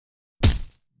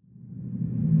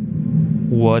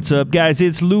What's up, guys?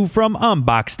 It's Lou from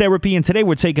Unbox Therapy, and today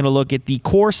we're taking a look at the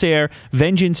Corsair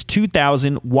Vengeance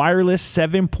 2000 wireless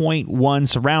 7.1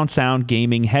 surround sound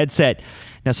gaming headset.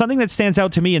 Now, something that stands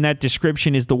out to me in that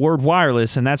description is the word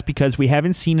wireless, and that's because we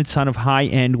haven't seen a ton of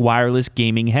high-end wireless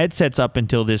gaming headsets up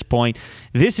until this point.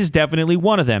 This is definitely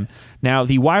one of them. Now,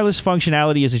 the wireless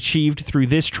functionality is achieved through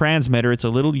this transmitter. It's a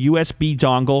little USB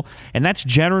dongle, and that's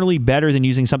generally better than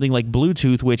using something like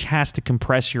Bluetooth, which has to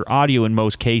compress your audio in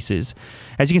most cases.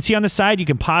 As you can see on the side, you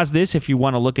can pause this if you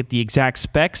want to look at the exact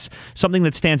specs. Something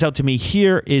that stands out to me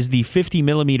here is the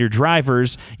 50mm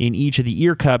drivers in each of the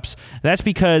ear cups. That's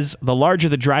because the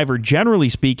larger the driver, generally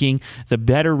speaking, the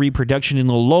better reproduction in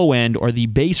the low end or the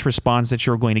bass response that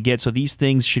you're going to get. So these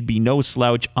things should be no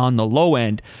slouch on the low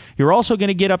end. You're also going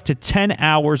to get up to 10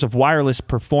 hours of wireless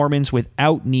performance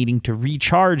without needing to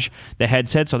recharge the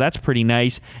headset, so that's pretty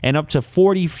nice. And up to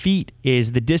 40 feet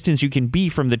is the distance you can be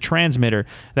from the transmitter.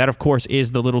 That, of course,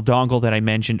 is the little dongle that I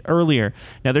mentioned earlier.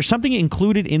 Now, there's something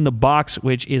included in the box,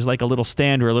 which is like a little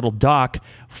stand or a little dock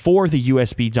for the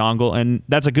USB dongle, and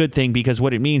that's a good thing because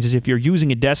what it means is if you're using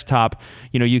a desktop,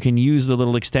 you can use the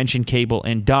little extension cable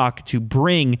and dock to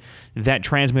bring that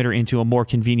transmitter into a more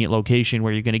convenient location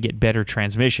where you're going to get better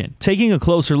transmission. Taking a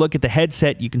closer look at the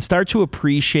headset, you can start to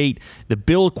appreciate the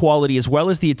build quality as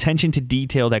well as the attention to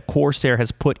detail that Corsair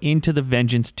has put into the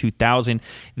Vengeance 2000.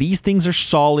 These things are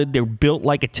solid. They're built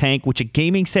like a tank, which a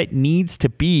gaming set needs to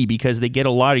be because they get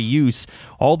a lot of use.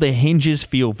 All the hinges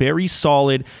feel very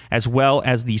solid, as well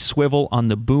as the swivel on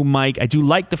the boom mic. I do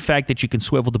like the fact that you can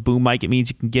swivel the boom mic. It means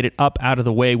you can get it up out of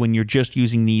the way when you're just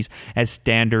using these as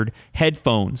standard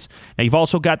headphones. Now, you've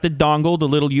also got the dongle, the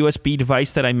little USB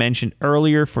device that I mentioned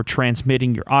earlier for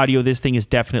transmitting your audio. This thing is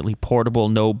definitely portable,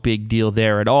 no big deal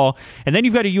there at all. And then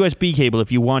you've got a USB cable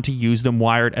if you want to use them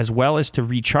wired, as well as to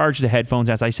recharge the headphones.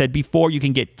 As I said before, you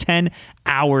can get 10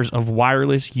 hours of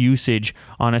wireless usage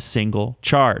on a single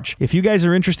charge. If you guys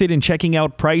are interested in checking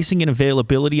out pricing and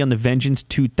availability on the Vengeance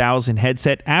 2000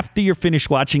 headset, after you're finished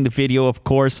watching the video, of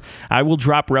course, I will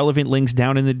drop relevant links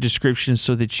down in the description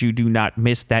so that you do not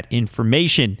miss that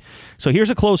information. So here's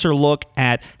a closer look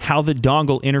at how the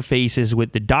dongle interfaces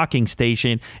with the docking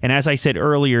station. And as I said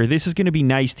earlier, this is going to be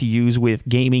nice to use with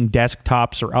gaming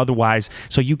desktops or otherwise,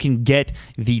 so you can get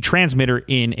the transmitter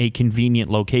in a convenient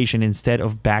location instead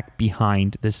of back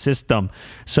behind the system.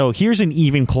 So here's an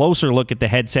even closer look at the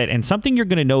headset, and something you're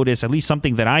going to notice, at least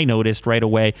something that I noticed right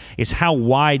away, is how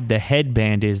wide the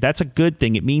headband is. That's a good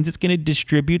thing. It means it's going to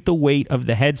distribute the weight of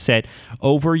the headset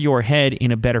over your head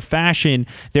in a better fashion.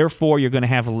 Therefore, you're going to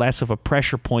have less of a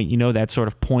pressure point, that sort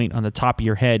of point on the top of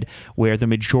your head where the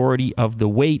majority of the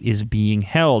weight is being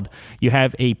held. You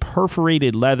have a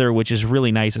perforated leather, which is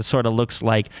really nice. It sort of looks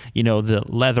like, the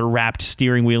leather-wrapped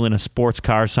steering wheel in a sports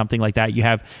car, something like that. You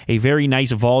have a very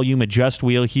nice volume adjust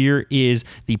wheel. Here is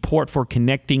the port for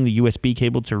connecting the USB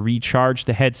cable to recharge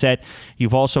the headset.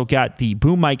 You've also got the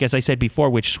boom mic, as I said before,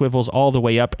 which swivels all the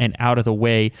way up and out of the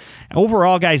way.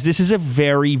 Overall, guys, this is a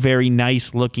very, very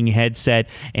nice looking headset,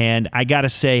 and I gotta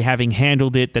say, having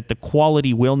handled it, that the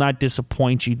quality will not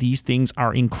disappoint you. These things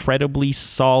are incredibly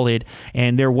solid,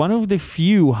 and they're one of the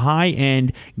few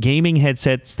high-end gaming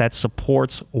headsets that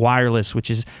supports wireless, which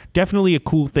is definitely a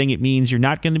cool thing. It means you're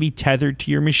not going to be tethered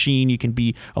to your machine. You can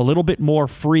be a little bit more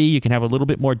free. You can have a little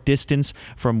bit more distance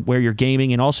from where you're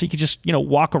gaming, and also you can just,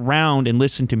 walk around and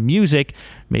listen to music.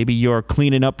 Maybe you're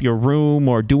cleaning up your room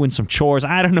or doing some chores.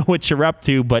 I don't know what you're up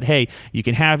to, but hey, you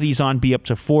can have these on, be up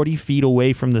to 40 feet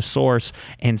away from the source,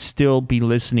 and still be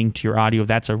listening to your audio.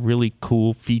 That's a really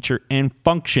cool feature and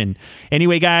function.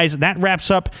 Anyway, guys, that wraps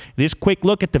up this quick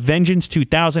look at the Vengeance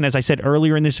 2000. As I said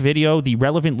earlier in this video, the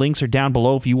relevant links are down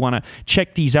below if you want to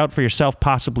check these out for yourself,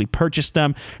 possibly purchase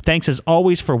them. Thanks as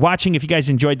always for watching. If you guys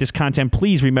enjoyed this content,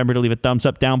 please remember to leave a thumbs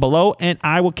up down below, and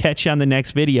I will catch you on the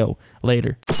next video.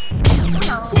 Later.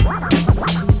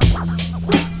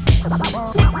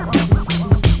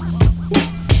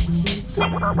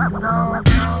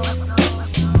 No.